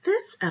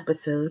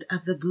episode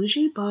of the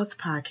Bougie Boss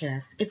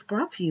Podcast is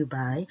brought to you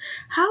by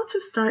How to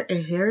Start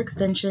a Hair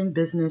Extension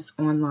Business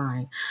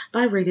Online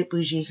by Rated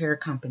Bougie Hair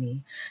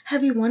Company.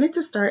 Have you wanted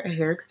to start a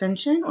hair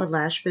extension or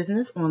lash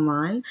business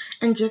online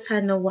and just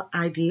had no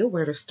idea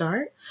where to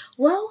start?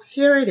 Well,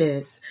 here it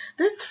is.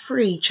 This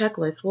free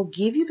checklist will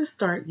give you the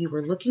start you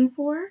were looking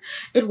for.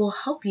 It will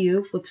help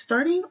you with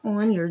starting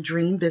on your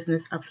dream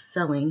business of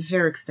selling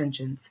hair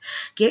extensions.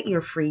 Get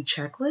your free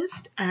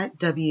checklist at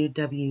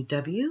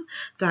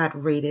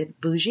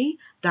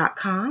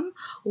www.ratedbougie.com.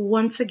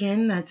 Once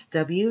again, that's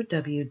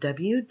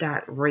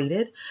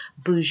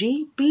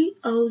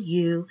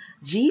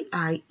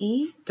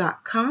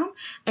www.ratedbougie.com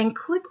and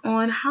click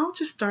on How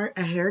to Start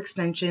a Hair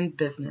Extension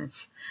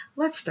Business.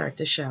 Let's start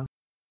the show.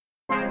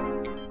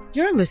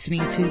 You're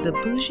listening to the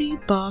Bougie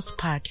Boss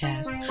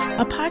Podcast,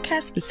 a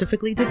podcast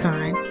specifically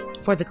designed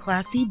for the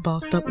classy,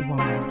 bossed-up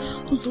woman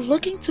who's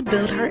looking to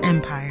build her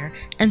empire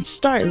and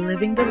start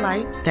living the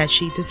life that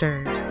she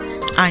deserves.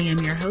 I am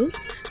your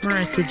host,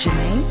 Marissa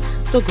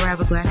Janae, so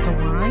grab a glass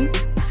of wine,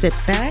 sit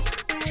back,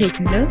 take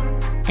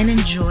notes, and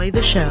enjoy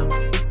the show.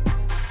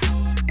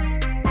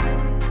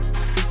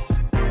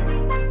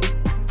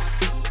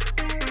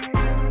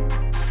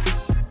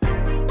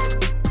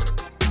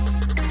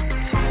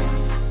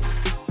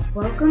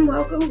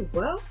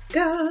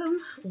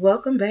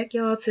 Welcome back,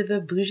 y'all, to the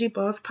Bougie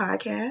Boss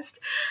Podcast.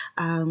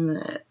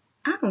 I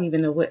don't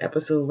even know what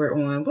episode we're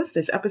on. What's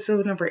this,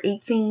 episode number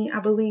 18, I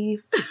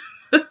believe?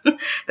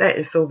 That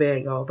is so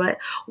bad, y'all. But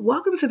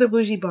welcome to the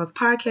Bougie Boss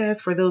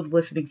Podcast. For those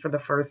listening for the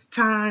first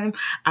time,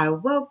 I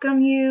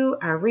welcome you.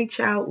 I reach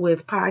out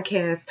with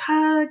podcast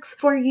hugs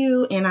for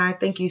you, and I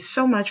thank you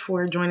so much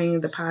for joining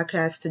the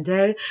podcast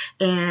today.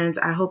 And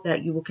I hope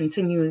that you will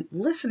continue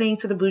listening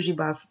to the Bougie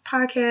Boss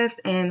Podcast,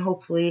 and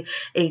hopefully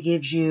it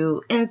gives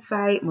you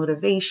insight,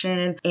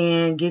 motivation,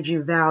 and gives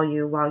you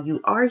value while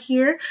you are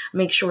here.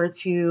 Make sure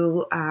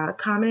to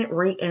comment,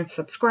 rate, and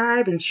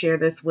subscribe, and share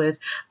this with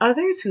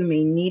others who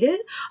may need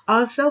it.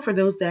 Also, for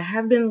those that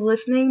have been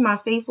listening, my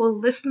faithful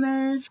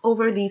listeners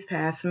over these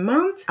past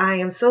months, I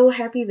am so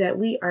happy that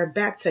we are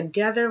back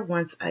together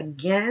once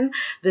again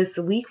this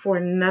week for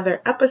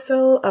another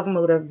episode of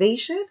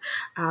motivation,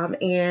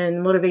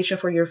 and motivation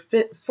for your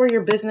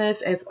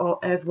business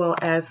as well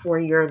as for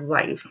your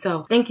life.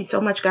 So thank you so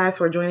much, guys,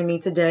 for joining me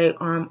today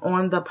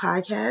on the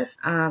podcast.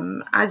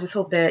 I just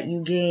hope that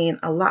you gain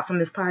a lot from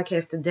this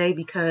podcast today,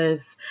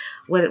 because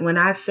when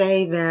I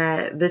say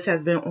that this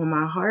has been on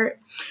my heart,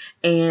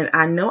 and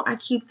I know I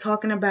keep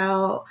talking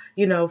about,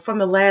 from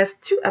the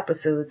last 2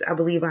 episodes, I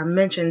believe I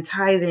mentioned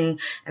tithing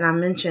and I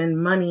mentioned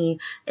money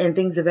and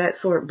things of that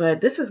sort.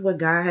 But this is what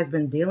God has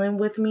been dealing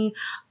with me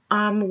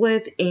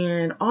with,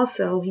 and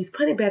also he's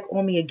put it back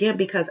on me again,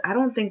 because I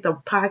don't think the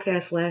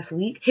podcast last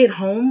week hit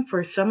home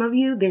for some of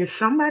you. There's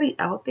somebody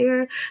out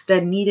there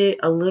that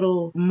needed a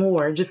little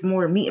more, just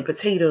more meat and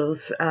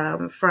potatoes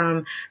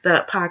from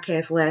the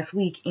podcast last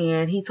week,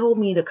 and he told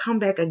me to come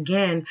back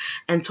again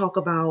and talk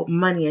about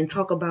money and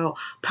talk about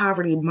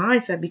poverty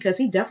mindset, because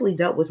he definitely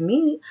dealt with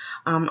me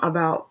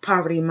about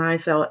poverty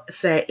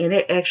mindset, and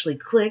it actually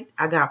clicked.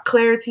 I got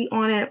clarity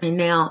on it, and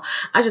now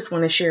I just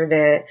want to share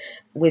that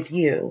with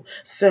you.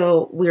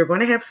 So we're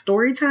going to have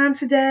story time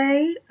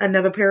today,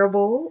 another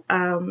parable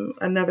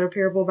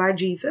by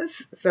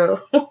Jesus. So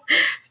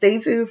stay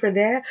tuned for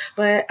that.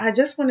 But I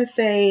just want to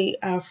say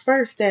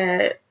first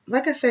that,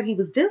 like I said, he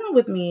was dealing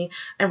with me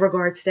in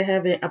regards to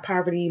having a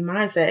poverty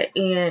mindset.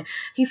 And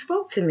he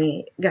spoke to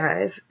me,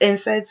 guys, and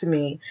said to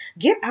me,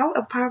 get out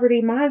of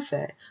poverty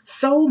mindset.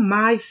 Sow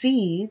my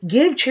seed,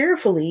 give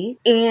cheerfully,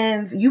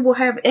 and you will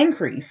have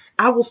increase.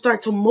 I will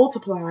start to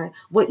multiply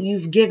what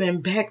you've given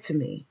back to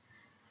me.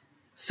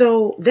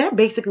 So that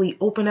basically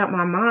opened up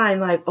my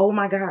mind, like, oh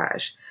my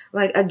gosh,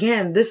 like,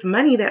 again, this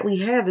money that we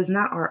have is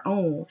not our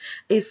own.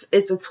 It's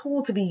a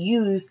tool to be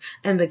used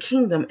in the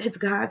kingdom. It's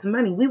God's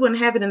money. We wouldn't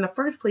have it in the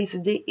first place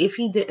if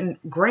he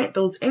didn't grant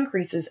those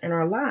increases in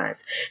our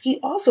lives. He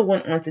also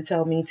went on to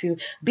tell me to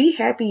be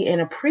happy and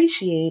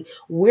appreciate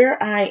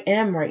where I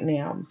am right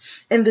now,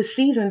 in the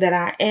season that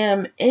I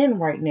am in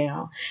right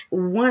now.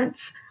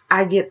 Once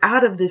I get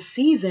out of this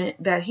season,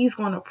 that he's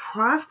going to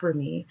prosper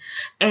me,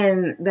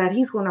 and that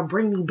he's going to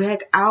bring me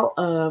back out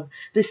of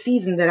the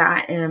season that I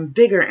am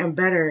bigger and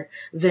better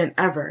than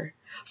ever.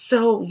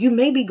 So you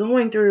may be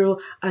going through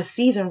a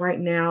season right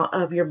now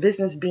of your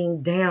business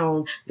being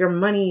down, your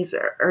monies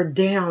are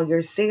down,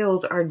 your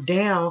sales are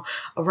down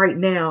right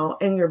now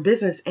in your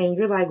business, and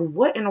you're like,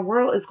 what in the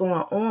world is going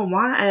on?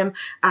 Why am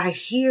I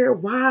here?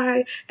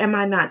 Why am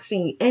I not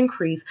seeing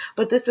increase?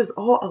 But this is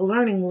all a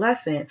learning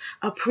lesson.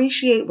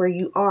 Appreciate where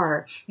you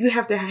are. You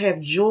have to have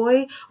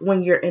joy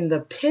when you're in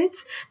the pit,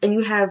 and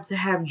you have to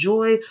have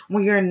joy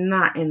when you're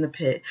not in the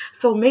pit.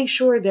 So make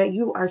sure that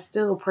you are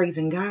still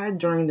praising God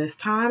during this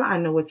time. I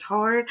know it's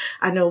hard.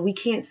 I know we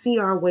can't see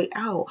our way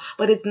out,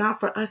 but it's not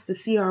for us to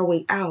see our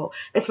way out.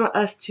 It's for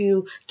us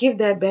to give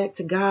that back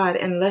to God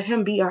and let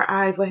him be our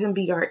eyes, let him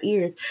be our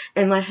ears,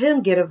 and let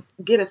him get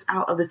us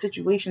out of the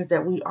situations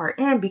that we are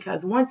in,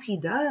 because once he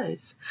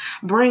does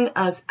bring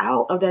us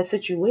out of that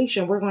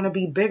situation, we're going to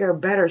be bigger,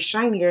 better,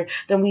 shinier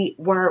than we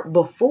were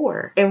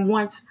before. And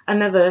once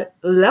another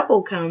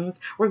level comes,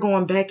 we're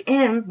going back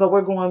in, but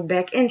we're going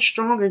back in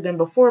stronger than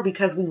before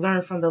because we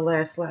learned from the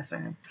last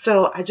lesson.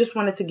 So I just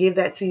wanted to give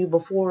that to you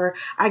before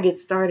I get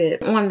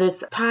started on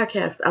this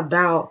podcast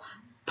about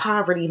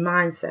poverty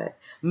mindset,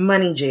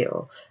 money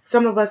jail.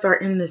 Some of us are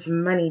in this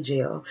money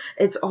jail.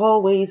 It's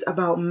always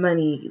about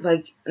money.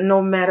 Like,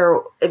 no matter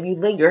if you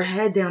lay your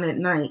head down at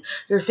night,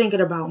 you're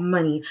thinking about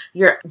money.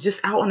 You're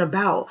just out and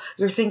about,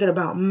 you're thinking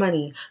about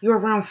money. You're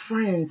around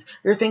friends,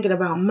 you're thinking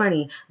about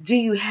money. Do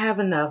you have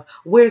enough?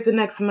 Where's the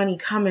next money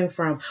coming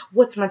from?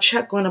 What's my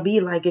check going to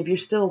be like if you're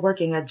still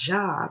working a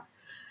job?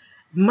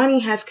 Money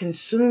has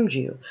consumed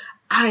you.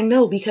 I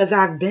know, because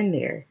I've been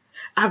there.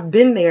 I've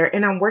been there,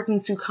 and I'm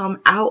working to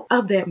come out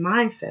of that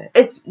mindset.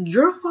 It's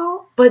your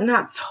fault, but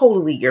not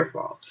totally your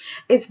fault.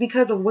 It's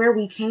because of where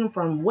we came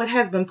from, what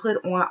has been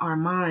put on our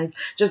minds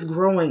just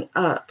growing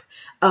up,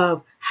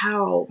 of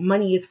how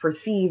money is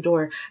perceived,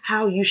 or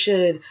how you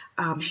should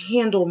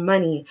handle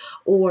money,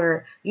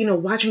 or,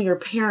 watching your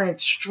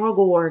parents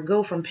struggle or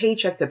go from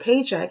paycheck to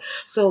paycheck.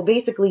 So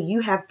basically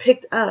you have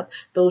picked up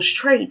those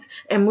traits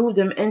and moved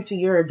them into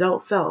your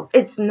adult self.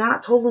 It's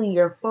not totally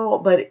your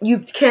fault, but you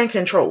can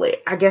control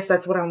it. I guess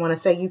that's what I want to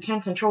say. You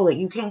can control it.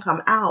 You can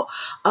come out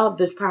of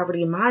this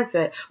poverty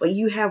mindset, but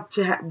you have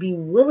to be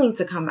willing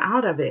to come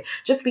out of it.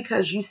 Just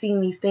because you've seen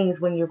these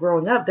things when you're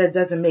growing up, that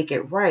doesn't make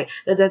it right.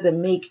 That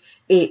doesn't make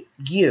it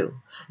you.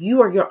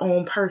 You are your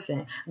own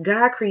person.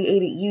 God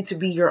created you to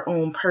be your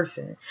own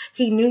person.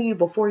 He knew you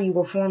before you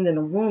were formed in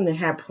the womb and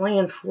had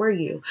plans for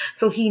you.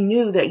 So he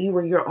knew that you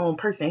were your own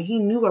person. He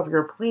knew of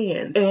your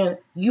plans, and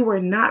you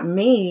were not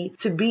made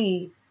to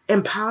be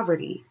in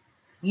poverty.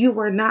 You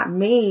were not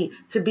made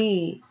to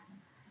be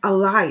a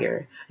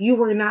liar. You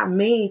were not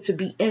made to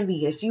be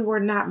envious. You were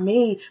not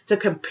made to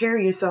compare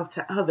yourself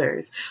to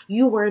others.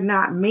 You were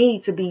not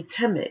made to be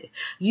timid.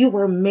 You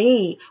were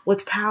made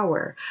with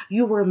power.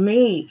 You were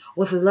made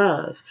with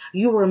love.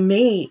 You were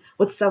made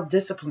with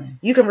self-discipline.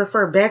 You can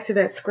refer back to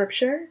that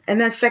scripture,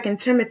 and that's 2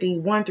 Timothy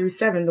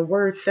 1-7. The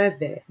word says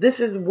that. This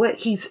is what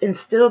he's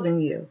instilled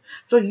in you.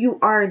 So you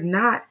are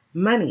not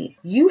money.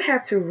 You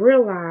have to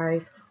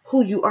realize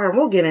who you are. And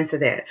we'll get into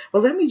that.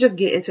 But let me just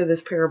get into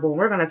this parable.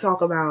 We're going to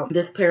talk about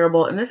this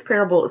parable. And this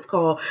parable is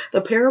called the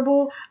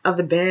parable of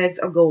the bags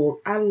of gold.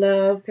 I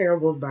love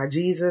parables by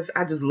Jesus.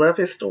 I just love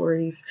his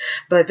stories.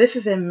 But this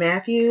is in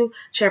Matthew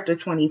chapter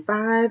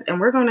 25. And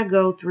we're going to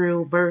go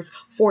through verse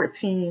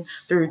 14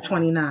 through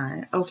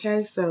 29.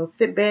 Okay, so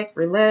sit back,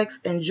 relax,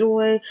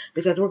 enjoy,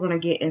 because we're going to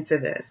get into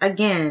this.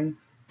 Again,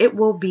 it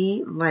will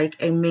be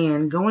like a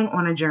man going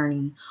on a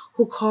journey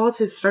who called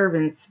his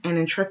servants and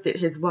entrusted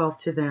his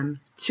wealth to them.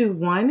 To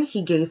one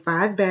he gave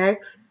 5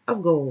 bags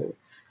of gold,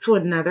 to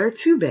another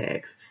 2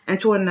 bags, and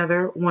to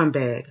another 1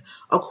 bag,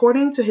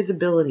 according to his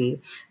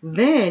ability.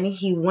 Then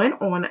he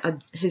went on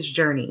his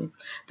journey.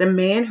 The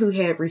man who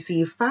had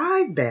received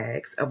 5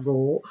 bags of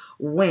gold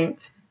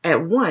went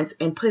at once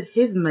and put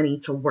his money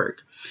to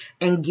work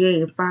and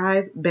gained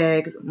 5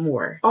 bags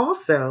more.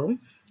 Also,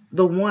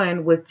 the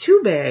one with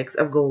 2 bags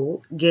of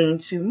gold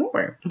gained 2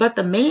 more. But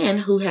the man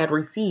who had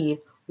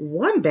received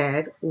 1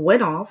 bag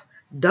went off,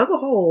 dug a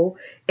hole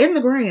in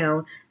the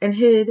ground, and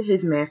hid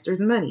his master's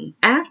money.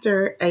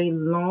 After a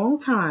long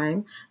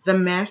time, the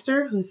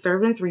master whose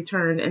servants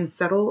returned and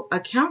settled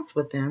accounts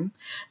with them.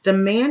 The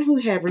man who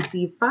had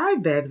received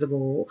 5 bags of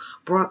gold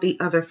brought the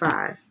other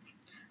 5.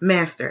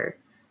 Master,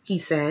 he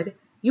said,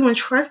 you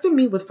entrusted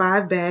me with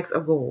 5 bags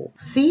of gold.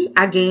 See,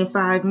 I gained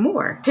 5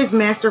 more. His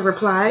master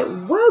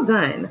replied, well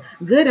done,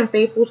 good and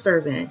faithful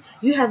servant.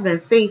 You have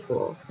been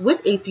faithful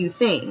with a few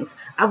things.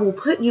 I will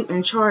put you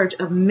in charge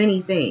of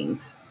many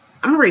things.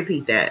 I'm going to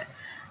repeat that.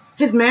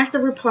 His master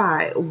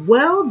replied,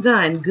 well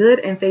done, good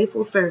and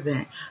faithful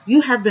servant.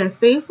 You have been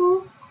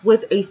faithful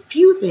with a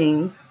few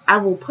things. I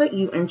will put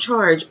you in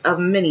charge of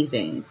many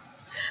things.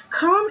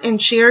 Come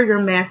and share your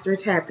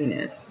master's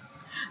happiness.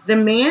 The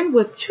man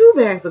with 2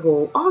 bags of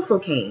gold also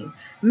came.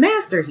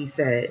 Master, he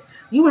said,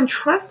 you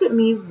entrusted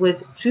me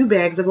with 2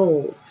 bags of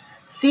gold.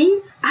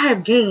 See, I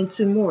have gained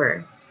 2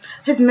 more.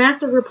 His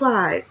master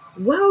replied,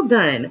 well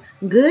done,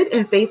 good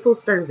and faithful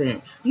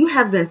servant. You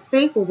have been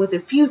faithful with a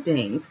few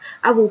things.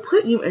 I will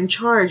put you in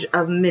charge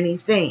of many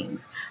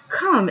things.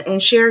 Come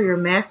and share your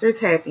master's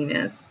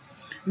happiness.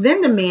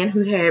 Then the man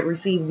who had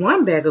received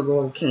 1 bag of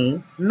gold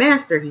came.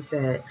 Master, he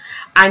said,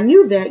 I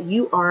knew that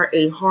you are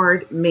a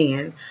hard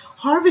man,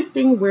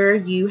 harvesting where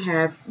you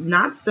have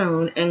not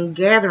sown and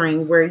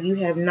gathering where you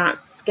have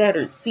not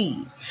scattered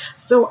seed.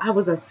 So I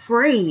was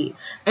afraid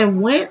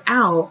and went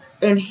out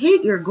and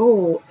hid your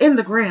gold in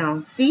the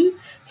ground. See,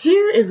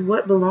 here is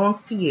what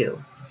belongs to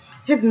you.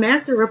 His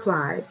master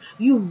replied,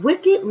 you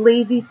wicked,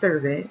 lazy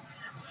servant.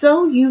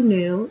 So you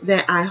knew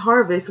that I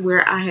harvest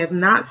where I have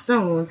not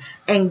sown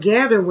and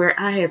gather where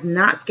I have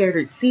not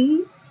scattered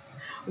seed?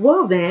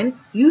 Well, then,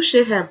 you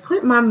should have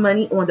put my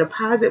money on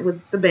deposit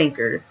with the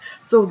bankers,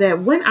 so that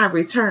when I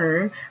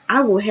return,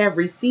 I will have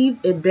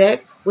received it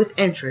back with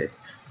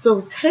interest.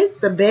 So take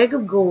the bag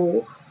of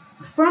gold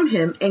from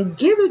him and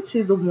give it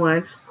to the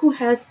one who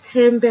has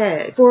 10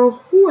 bags. For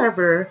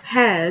whoever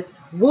has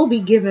will be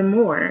given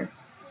more,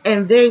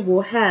 and they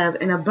will have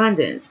an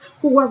abundance.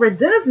 Whoever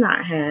does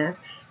not have,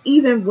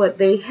 even what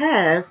they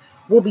have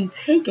will be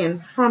taken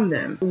from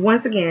them.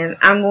 Once again,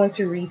 I'm going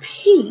to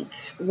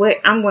repeat what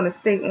I'm going to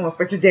stay on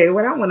for today,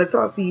 what I want to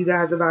talk to you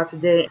guys about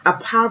today, a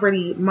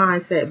poverty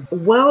mindset.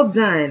 Well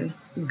done,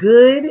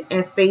 good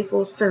and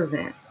faithful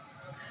servant.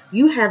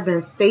 You have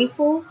been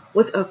faithful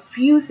with a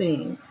few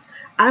things.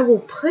 I will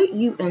put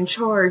you in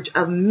charge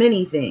of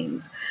many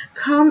things.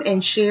 Come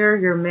and share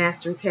your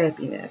master's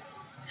happiness.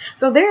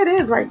 So there it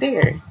is right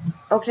there.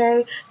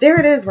 Okay? There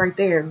it is right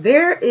there.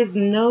 There is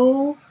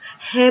no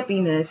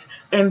happiness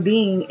in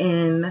being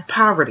in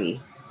poverty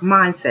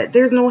mindset.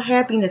 There's no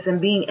happiness in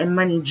being in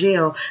money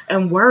jail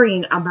and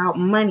worrying about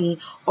money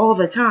all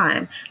the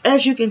time.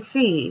 As you can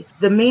see,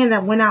 the man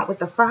that went out with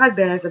the 5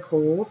 bags of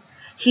gold,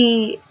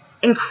 he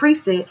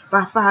increased it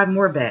by 5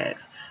 more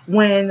bags.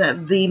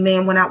 When the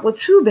man went out with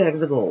 2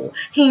 bags of gold,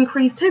 he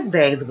increased his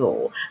bags of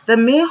gold. The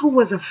man who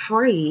was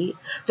afraid,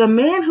 the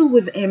man who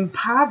was in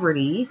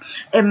poverty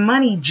and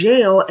money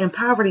jail and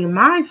poverty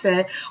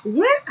mindset,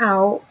 went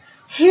out,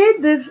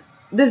 hid this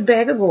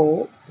bag of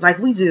gold, like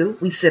we do.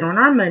 We sit on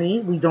our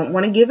money. We don't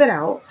want to give it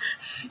out.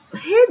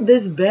 Hid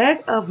this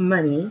bag of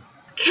money,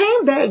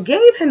 came back,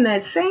 gave him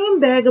that same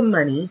bag of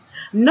money,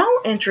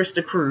 no interest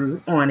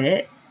accrued on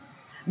it,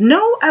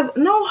 no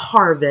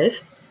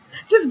harvest,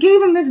 just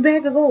gave him this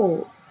bag of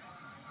gold.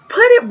 Put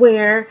it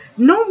where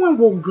no one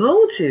will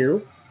go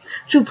to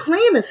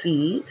plant a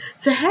seed,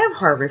 to have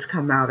harvest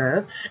come out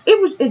of.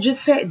 It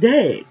just sat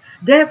dead.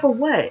 Dead for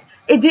what?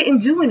 It didn't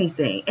do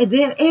anything. It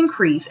didn't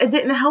increase. It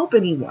didn't help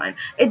anyone.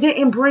 It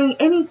didn't bring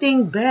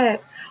anything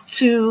back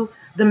to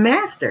the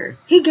master.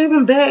 He gave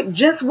him back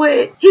just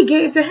what he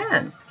gave to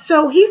him.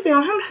 So he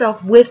found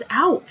himself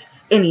without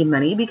any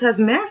money because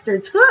master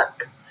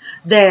took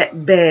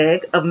that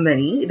bag of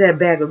money, that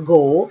bag of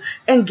gold,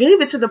 and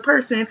gave it to the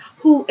person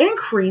who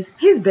increased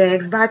his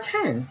bags by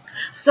 10.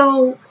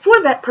 So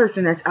for that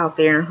person that's out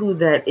there and who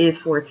that is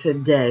for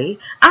today,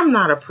 I'm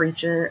not a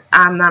preacher.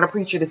 I'm not a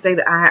preacher to say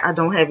that I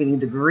don't have any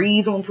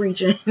degrees on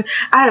preaching.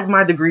 I have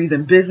my degrees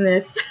in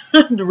business.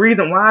 The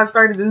reason why I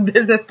started this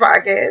business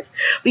podcast,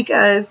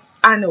 because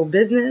I know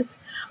business.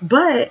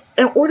 But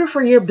in order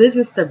for your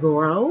business to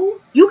grow,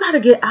 you got to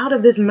get out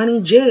of this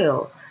money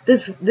jail,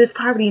 this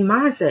poverty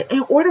mindset.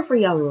 In order for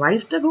your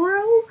life to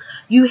grow,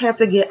 you have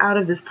to get out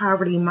of this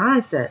poverty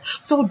mindset.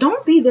 So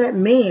don't be that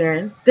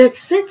man that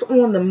sits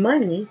on the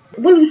money.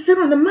 When you sit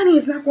on the money,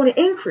 it's not going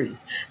to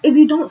increase. If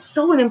you don't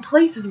sow it in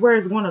places where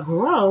it's going to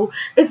grow,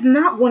 it's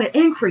not going to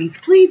increase.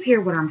 Please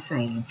hear what I'm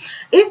saying.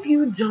 If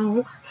you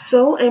don't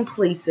sow in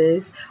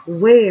places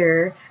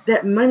where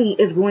that money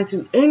is going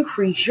to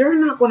increase, you're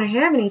not going to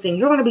have anything.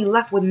 You're going to be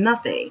left with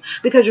nothing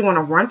because you're going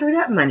to run through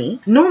that money.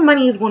 No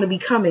money is going to be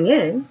coming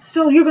in.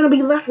 So you're going to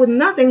be left with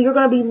nothing. You're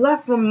going to be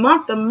left from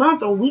month to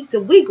month or week to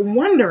week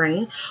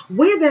wondering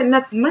where that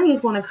next money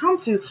is going to come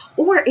to.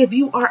 Or if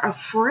you are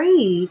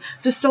afraid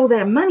to sow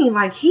that money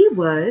like he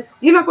was,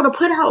 you're not going to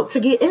put out to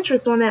get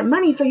interest on that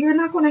money. So you're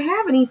not going to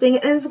have anything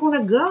and it's going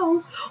to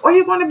go, or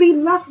you're going to be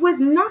left with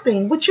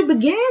nothing, what you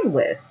began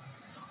with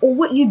or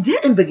what you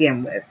didn't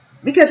begin with.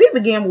 Because he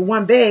began with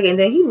 1 bag and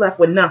then he left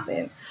with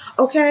nothing.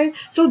 Okay?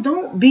 So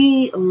don't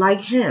be like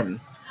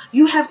him.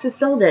 You have to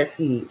sow that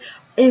seed.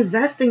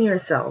 Invest in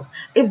yourself.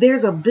 If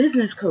there's a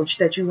business coach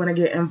that you want to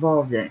get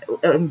involved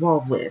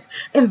with,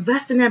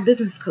 invest in that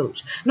business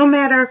coach. No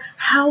matter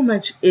how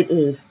much it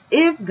is.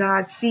 If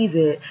God sees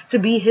it to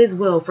be his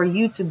will for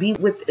you to be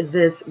with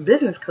this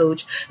business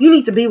coach, you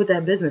need to be with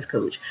that business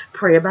coach.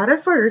 Pray about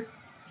it first.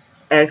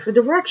 Ask for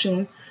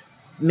direction.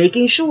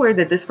 Making sure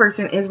that this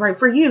person is right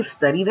for you.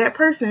 Study that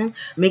person.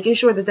 Making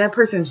sure that that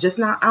person's just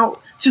not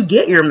out to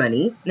get your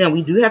money. Now,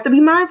 we do have to be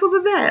mindful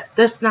of that.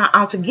 That's not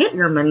out to get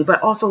your money,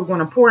 but also going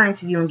to pour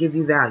into you and give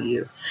you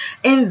value.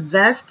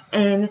 Invest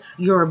in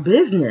your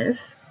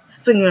business.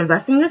 So you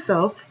invest in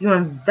yourself. You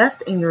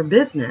invest in your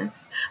business.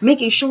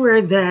 Making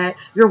sure that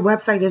your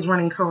website is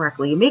running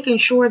correctly. Making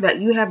sure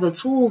that you have the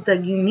tools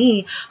that you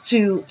need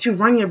to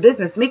run your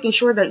business. Making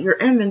sure that your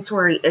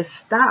inventory is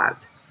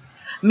stocked.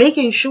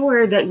 Making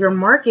sure that your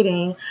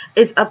marketing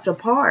is up to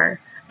par.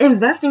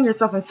 Investing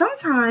yourself. And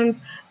sometimes,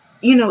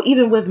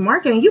 even with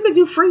marketing, you can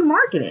do free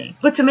marketing.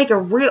 But to make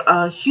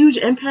a huge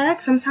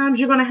impact, sometimes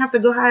you're going to have to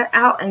go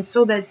out and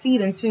sow that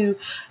seed into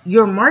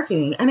your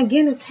marketing. And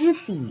again, it's his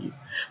seed.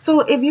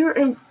 So if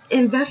you're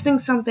investing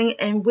something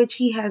in which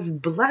he has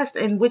blessed,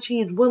 in which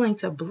he is willing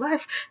to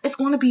bless, it's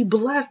going to be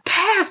blessed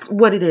past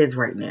what it is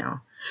right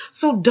now.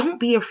 So don't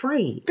be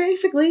afraid.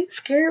 Basically,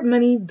 scared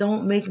money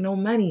don't make no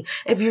money.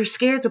 If you're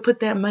scared to put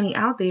that money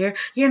out there,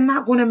 you're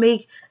not going to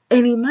make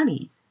any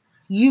money.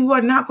 you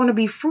are not going to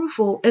be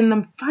fruitful in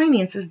the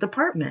finances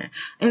department.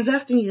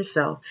 Invest in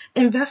yourself.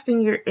 Invest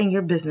in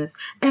your business.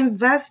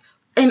 Invest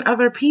in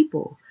other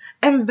people.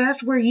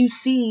 Invest where you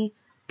see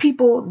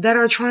people that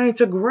are trying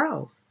to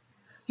grow.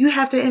 You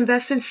have to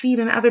invest in seed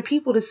in other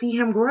people to see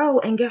him grow.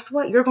 And guess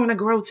what? You're going to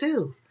grow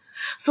too.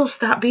 So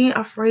stop being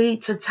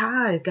afraid to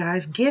tithe,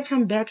 guys. Give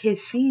him back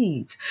his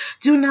seeds.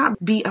 Do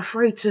not be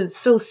afraid to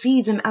sow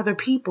seeds in other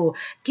people.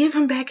 Give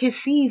him back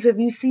his seeds if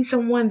you see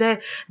someone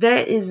that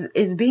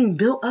is being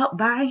built up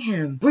by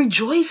him.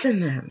 Rejoice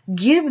in them.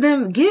 Give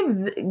them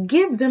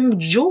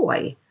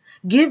joy.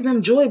 Give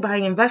them joy by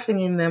investing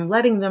in them,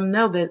 letting them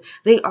know that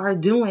they are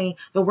doing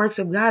the works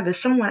of God, that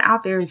someone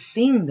out there is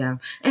seeing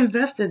them.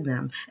 Invest in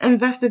them.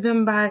 Invest in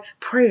them by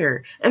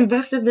prayer.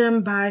 Invest in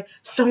them by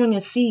sowing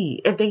a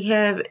seed. If they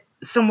have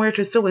somewhere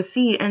to sow a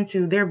seed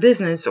into their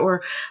business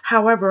or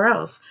however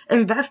else,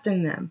 invest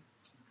in them.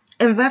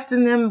 Invest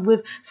in them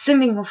with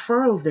sending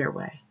referrals their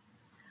way.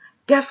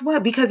 Guess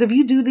what? Because if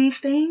you do these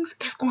things,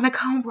 it's going to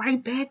come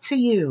right back to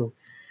you.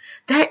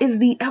 That is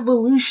the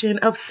evolution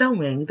of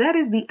sowing. That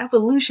is the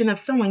evolution of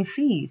sowing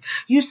seeds.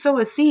 You sow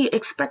a seed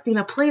expecting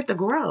a plant to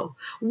grow.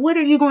 What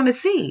are you going to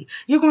see?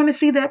 You're going to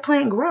see that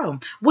plant grow.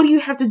 What do you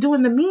have to do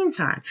in the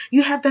meantime?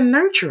 You have to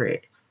nurture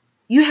it.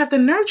 You have to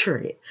nurture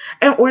it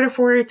in order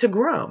for it to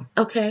grow.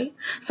 Okay?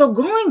 So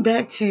going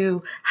back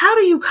to how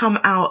do you come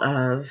out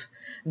of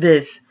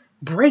this,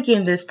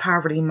 breaking this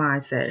poverty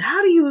mindset?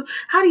 How do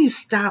you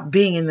stop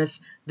being in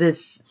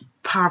this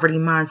poverty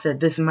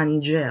mindset, this money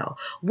jail?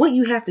 What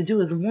you have to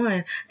do is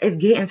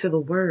get into the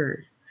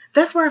word.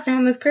 That's where I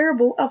found this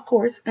parable, of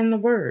course, in the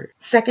word.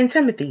 2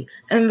 Timothy,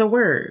 in the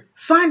word.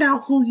 Find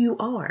out who you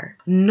are.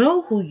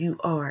 Know who you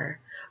are.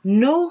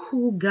 Know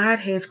who God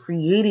has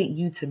created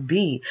you to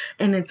be.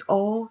 And it's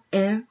all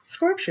in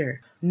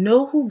scripture.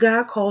 Know who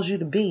God calls you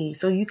to be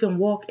so you can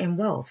walk in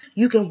wealth.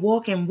 You can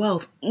walk in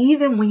wealth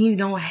even when you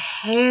don't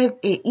have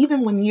it,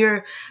 even when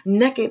your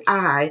naked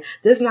eye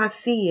does not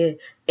see it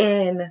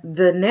in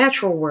the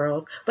natural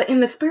world, but in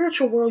the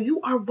spiritual world,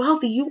 you are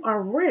wealthy, you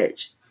are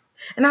rich.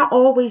 And I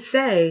always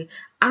say,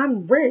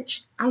 I'm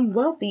rich, I'm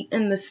wealthy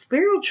in the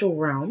spiritual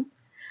realm.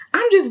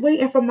 I'm just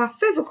waiting for my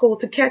physical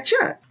to catch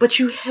up. But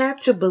you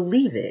have to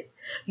believe it.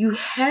 You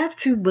have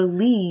to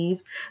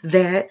believe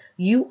that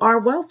you are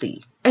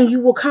wealthy. And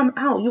you will come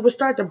out. You will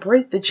start to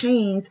break the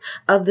chains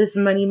of this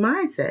money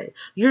mindset.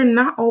 You're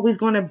not always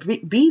going to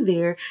be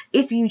there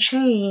if you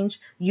change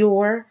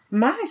your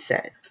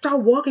mindset.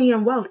 Start walking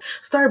in wealth.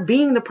 Start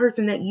being the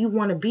person that you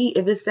want to be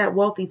if it's that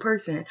wealthy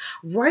person.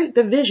 Write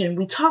the vision.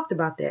 We talked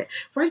about that.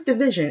 Write the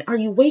vision. Are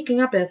you waking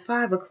up at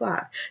 5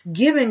 o'clock,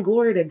 giving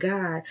glory to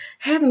God,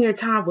 having your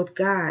time with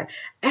God,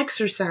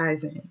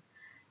 exercising?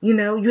 You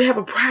know, you have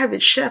a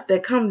private chef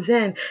that comes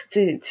in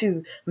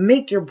to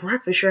make your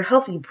breakfast, your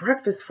healthy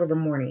breakfast for the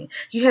morning.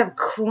 You have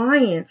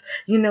clients,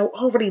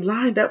 already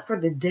lined up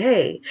for the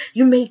day.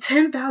 You made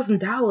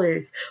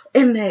 $10,000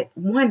 in that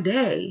one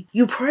day.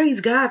 You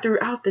praise God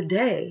throughout the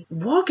day.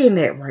 Walk in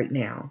that right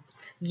now.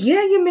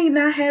 Yeah, you may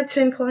not have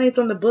 10 clients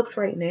on the books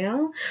right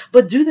now,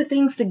 but do the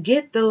things to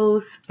get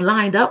those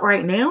lined up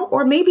right now,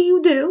 or maybe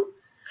you do,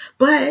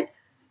 but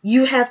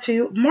you have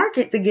to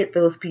market to get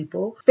those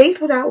people.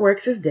 Faith without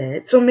works is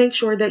dead. So make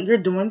sure that you're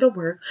doing the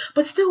work,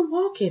 but still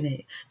walk in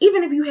it.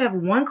 Even if you have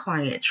one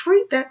client,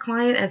 treat that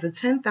client as a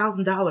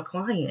 $10,000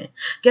 client.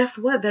 Guess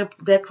what?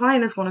 That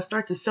client is going to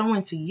start to sow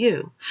into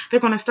you.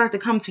 They're going to start to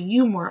come to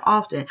you more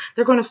often.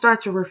 They're going to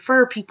start to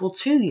refer people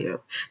to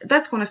you.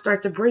 That's going to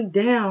start to break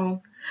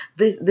down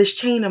this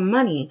chain of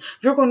money.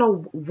 You're going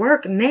to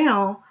work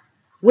now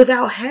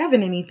without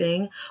having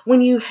anything.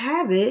 When you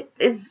have it,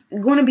 it's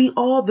going to be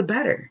all the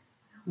better.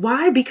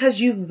 Why?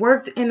 Because you've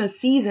worked in a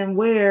season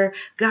where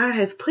God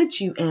has put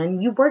you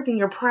in. You worked in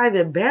your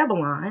private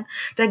Babylon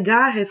that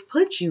God has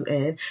put you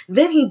in.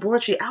 Then he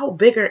brought you out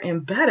bigger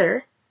and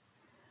better.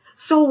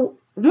 So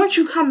once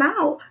you come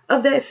out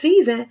of that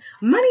season,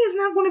 money is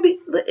not going to be,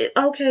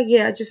 okay,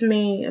 yeah, I just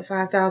made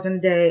 $5,000 a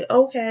day.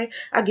 Okay,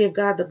 I give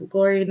God the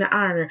glory and the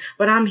honor.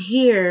 But I'm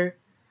here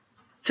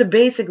to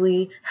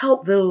basically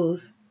help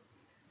those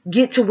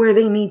get to where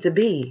they need to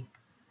be.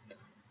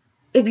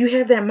 If you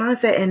have that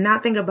mindset and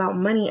not think about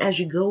money as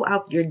you go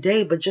out your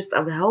day, but just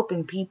of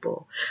helping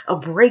people,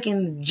 of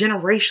breaking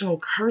generational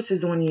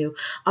curses on you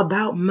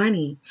about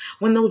money.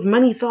 When those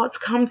money thoughts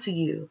come to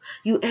you,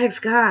 you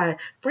ask God,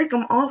 break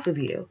them off of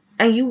you.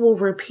 And you will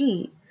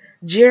repeat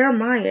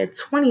Jeremiah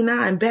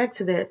 29 back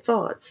to that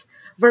thoughts.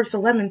 Verse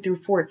 11 through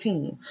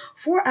 14.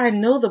 For I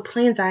know the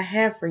plans I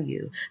have for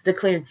you,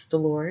 declares the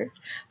Lord.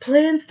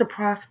 Plans to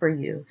prosper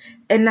you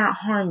and not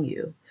harm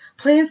you.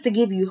 Plans to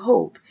give you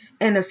hope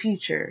and a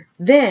future.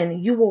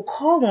 Then you will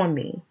call on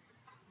me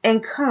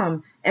and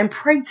come and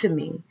pray to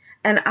me,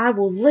 and I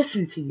will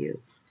listen to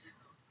you.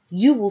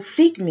 You will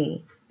seek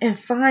me and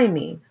find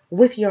me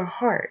with your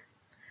heart.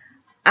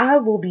 I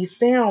will be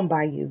found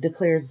by you,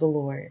 declares the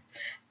Lord,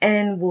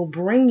 and will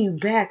bring you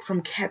back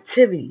from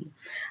captivity.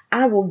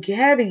 I will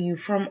gather you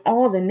from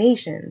all the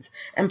nations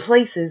and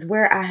places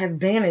where I have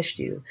banished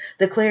you,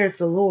 declares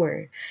the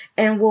Lord,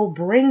 and will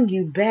bring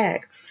you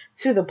back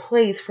to the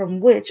place from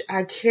which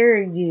I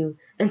carried you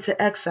into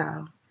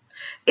exile.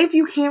 If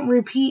you can't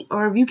repeat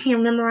or if you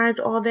can't memorize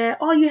all that,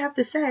 all you have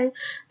to say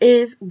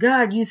is,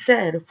 God, you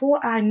said,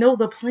 for I know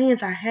the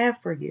plans I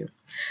have for you.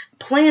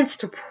 Plans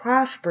to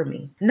prosper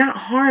me, not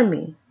harm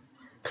me.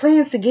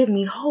 Plans to give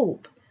me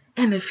hope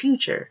and a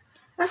future.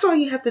 That's all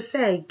you have to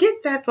say.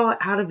 Get that thought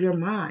out of your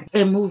mind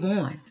and move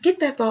on. Get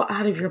that thought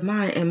out of your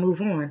mind and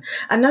move on.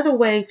 Another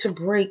way to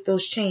break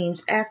those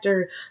chains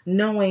after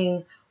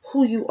knowing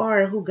who you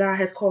are and who God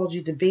has called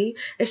you to be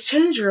is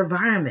change your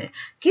environment.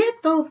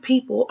 Get those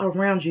people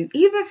around you,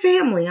 even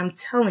family, I'm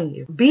telling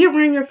you. Be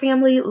around your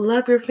family,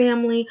 love your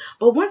family.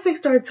 But once they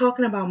start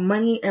talking about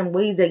money and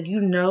ways that you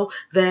know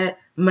that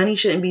money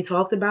shouldn't be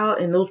talked about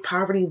in those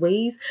poverty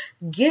ways,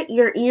 turn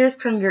your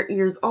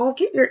ears off,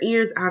 get your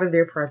ears out of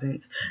their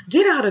presence.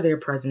 Get out of their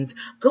presence.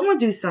 Go and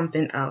do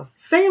something else.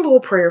 Say a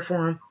little prayer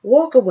for them.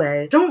 Walk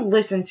away. Don't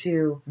listen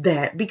to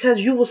that because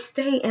you will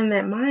stay in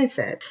that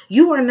mindset.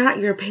 You are not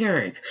your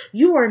parents.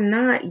 You are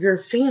not your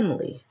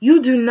family.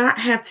 You do not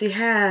have to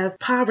have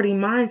poverty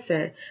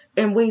mindset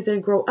in ways they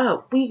grow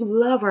up. We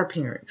love our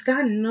parents.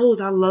 God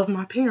knows I love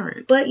my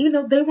parents. But,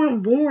 they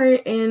weren't born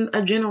in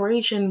a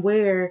generation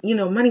where,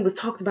 money was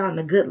talked about in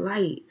a good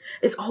light.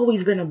 It's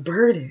always been a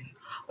burden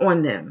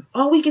on them.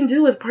 All we can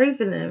do is pray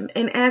for them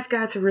and ask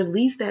God to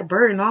release that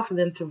burden off of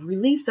them, to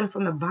release them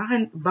from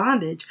the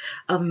bondage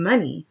of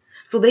money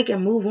so they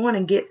can move on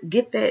and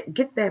get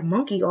that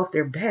monkey off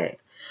their back.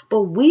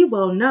 But we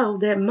well know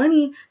that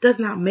money does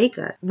not make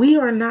us. We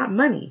are not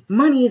money.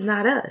 Money is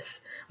not us.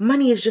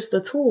 Money is just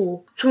a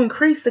tool to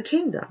increase the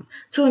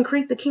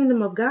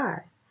kingdom of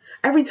God.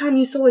 Every time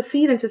you sow a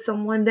seed into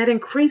someone, that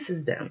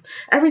increases them.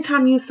 Every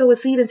time you sow a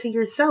seed into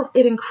yourself,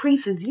 it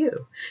increases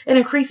you. It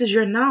increases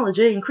your knowledge.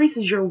 It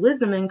increases your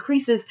wisdom. It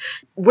increases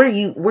where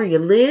you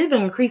live.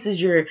 It increases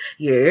your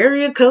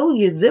area code,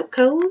 your zip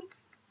code.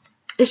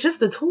 It's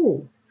just a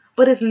tool,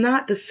 but it's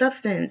not the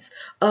substance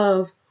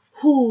of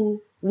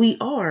who we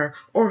are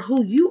or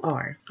who you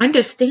are.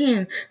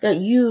 Understand that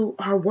you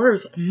are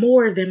worth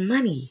more than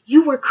money.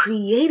 You were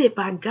created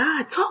by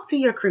God. Talk to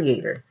your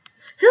creator.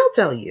 He'll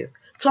tell you.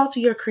 Talk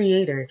to your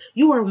creator.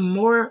 You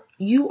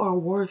are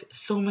worth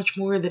so much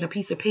more than a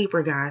piece of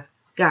paper, guys.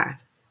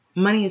 Guys,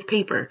 money is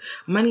paper.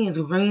 Money is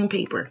green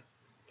paper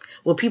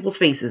with people's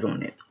faces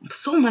on it.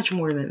 So much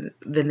more than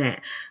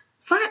that.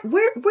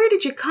 Where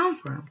did you come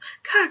from?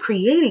 God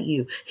created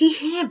you. He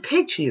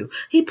handpicked you.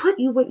 He put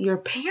you with your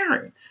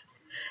parents.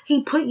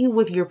 He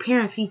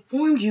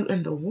formed you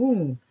in the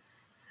womb.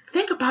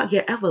 Think about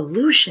your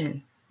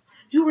evolution.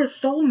 You are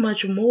so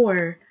much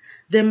more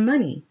than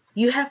money.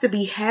 You have to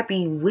be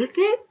happy with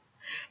it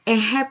and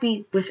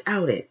happy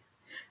without it.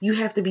 You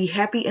have to be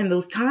happy in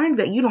those times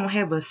that you don't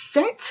have a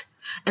cent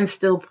and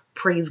still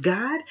praise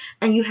God.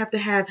 And you have to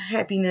have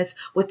happiness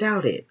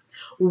without it.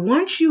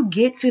 Once you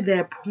get to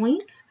the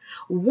point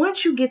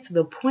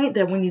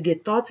that when you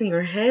get thoughts in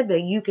your head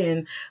that you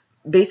can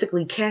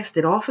basically cast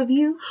it off of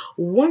you,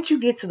 once you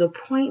get to the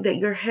point that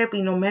you're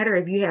happy no matter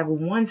if you have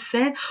 1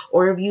 cent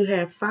or if you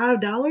have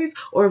 $5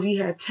 or if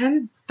you have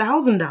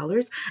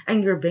 $10,000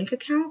 in your bank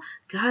account,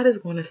 God is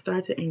going to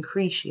start to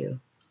increase you.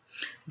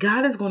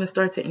 God is going to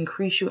start to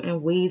increase you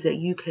in ways that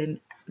you can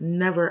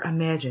never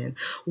imagine.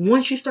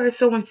 Once you start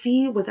sowing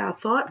seed without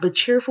thought, but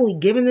cheerfully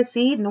giving the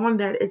seed, knowing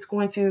that it's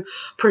going to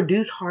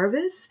produce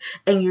harvest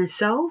in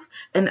yourself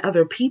and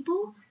other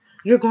people,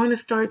 you're going to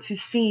start to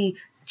see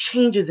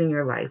changes in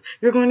your life.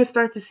 You're going to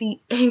start to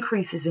see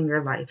increases in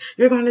your life.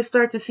 You're going to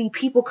start to see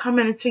people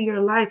coming into your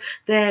life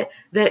that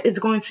is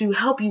going to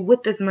help you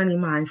with this money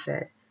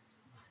mindset.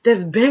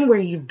 That's been where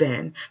you've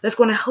been. That's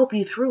going to help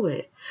you through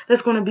it.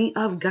 That's going to be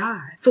of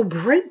God. So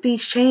break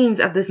these chains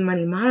of this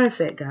money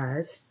mindset,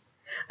 guys.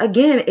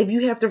 Again, if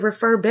you have to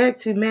refer back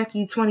to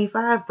Matthew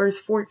 25, verse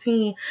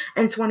 14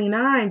 and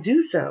 29,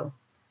 do so.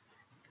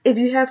 If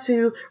you have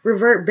to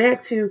revert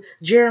back to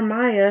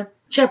Jeremiah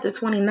chapter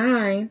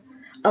 29,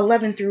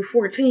 11 through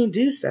 14,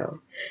 do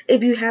so.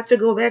 If you have to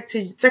go back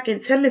to 2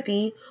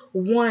 Timothy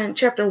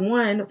chapter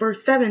 1,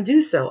 verse 7,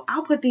 do so.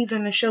 I'll put these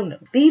in the show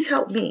notes. These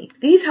help me.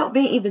 These help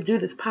me even do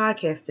this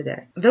podcast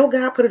today. Though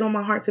God put it on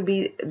my heart to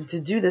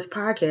do this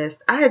podcast,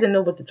 I had to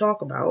know what to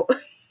talk about.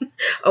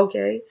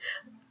 Okay?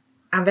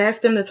 I've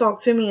asked him to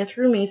talk to me and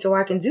through me so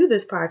I can do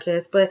this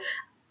podcast, but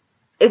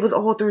it was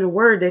all through the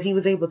word that he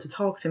was able to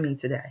talk to me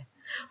today.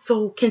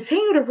 So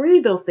continue to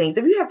read those things.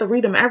 If you have to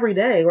read them every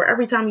day or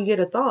every time you get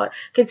a thought,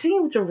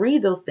 continue to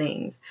read those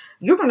things.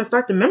 You're going to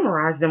start to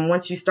memorize them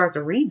once you start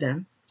to read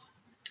them.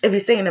 If you're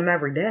saying them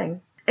every day,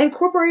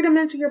 incorporate them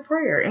into your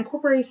prayer.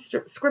 Incorporate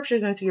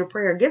scriptures into your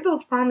prayer. Give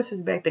those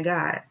promises back to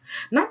God.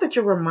 Not that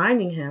you're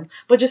reminding him,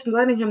 but just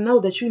letting him know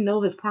that you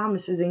know his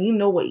promises and you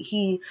know what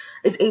he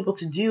is able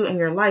to do in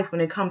your life when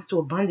it comes to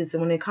abundance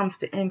and when it comes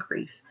to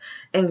increase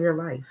in your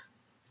life.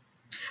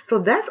 So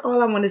that's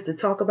all I wanted to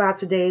talk about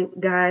today,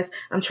 guys.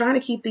 I'm trying to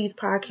keep these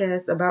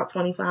podcasts about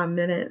 25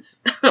 minutes.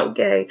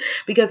 Okay,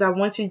 because I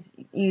want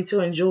you to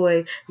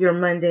enjoy your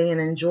Monday and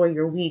enjoy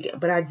your week.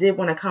 But I did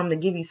want to come to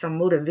give you some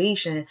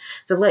motivation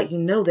to let you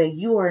know that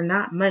you are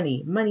not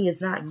money. Money is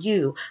not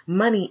you.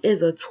 Money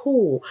is a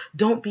tool.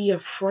 Don't be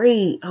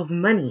afraid of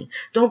money.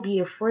 Don't be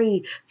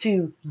afraid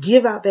to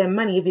give out that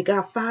money. If you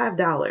got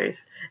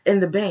 $5 in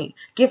the bank,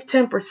 give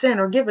 10%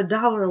 or give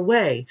 $1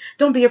 away.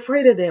 Don't be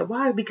afraid of that.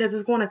 Why? Because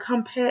it's going to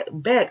come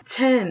back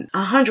 10,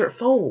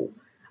 100-fold.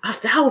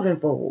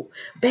 1,000-fold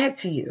back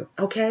to you.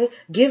 Okay,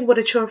 give with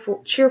a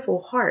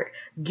cheerful heart.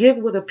 Give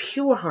with a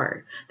pure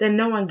heart. That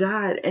knowing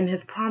God and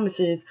His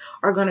promises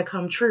are going to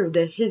come true.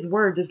 That His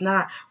word does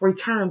not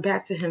return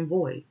back to Him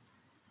void.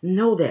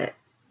 Know that.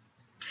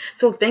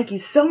 So thank you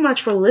so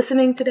much for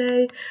listening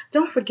today.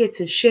 Don't forget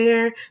to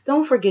share.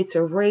 Don't forget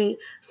to rate,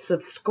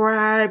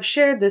 subscribe,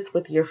 share this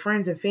with your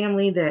friends and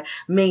family that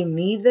may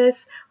need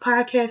this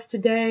podcast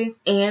today.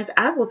 And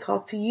I will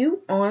talk to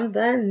you on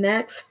the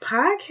next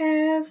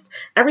podcast.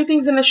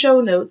 Everything's in the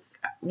show notes.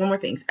 One more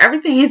thing.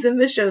 Everything is in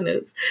the show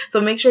notes. So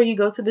make sure you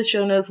go to the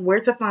show notes where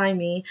to find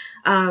me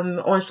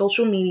on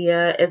social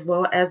media, as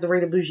well as the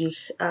Rated Bougie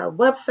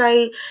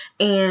website.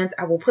 And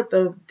I will put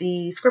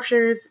the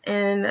scriptures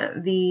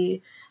in the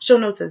show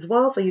notes as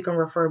well, so you can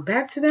refer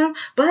back to them.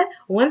 But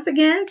once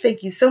again,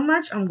 thank you so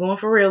much. I'm going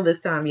for real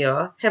this time,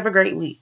 y'all. Have a great week.